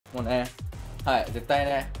もうね、はい、絶対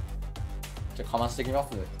ね、かましてきま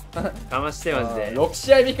す。かましてマジで。6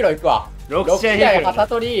試合ビクロいくわ。6試合旗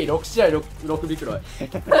取り、6試合 6ビクロイ。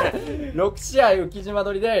6試合浮島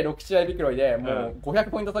取りで、6試合ビクロイで、もう500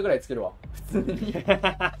ポイント差ぐらいつけるわ。普通に。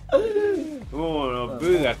もう、ブ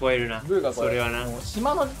ーが超えるな。ブーが超える。それはな。もう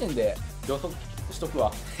島の時点で予測しとく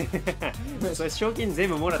わ。それ賞金全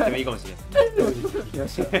部もらってもいいかもしれない。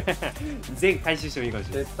全回収してもいいかもし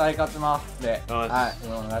れない。絶対勝ちますで、はい、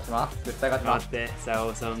お願いします。絶対勝ちます。待って、ザゴ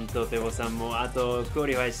ウさんとテボさんも、あとクオ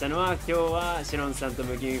リファイしたのは今日はシロンさんと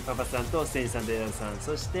ムキミパパさんとセンさんとエダさん、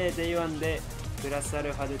そしてデイワンでプラスア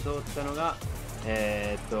ルファで通ったのが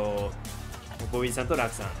ボビーさんとラ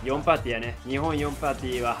クさん。4パーティーやね。日本4パーテ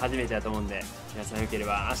ィーは初めてだと思うんで、皆さんよけれ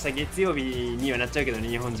ば明日月曜日にはなっちゃうけどね、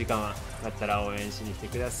日本時間はだったら応援しに来て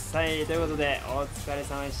ください。ということでお疲れ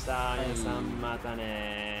様でした。皆さんまた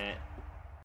ね。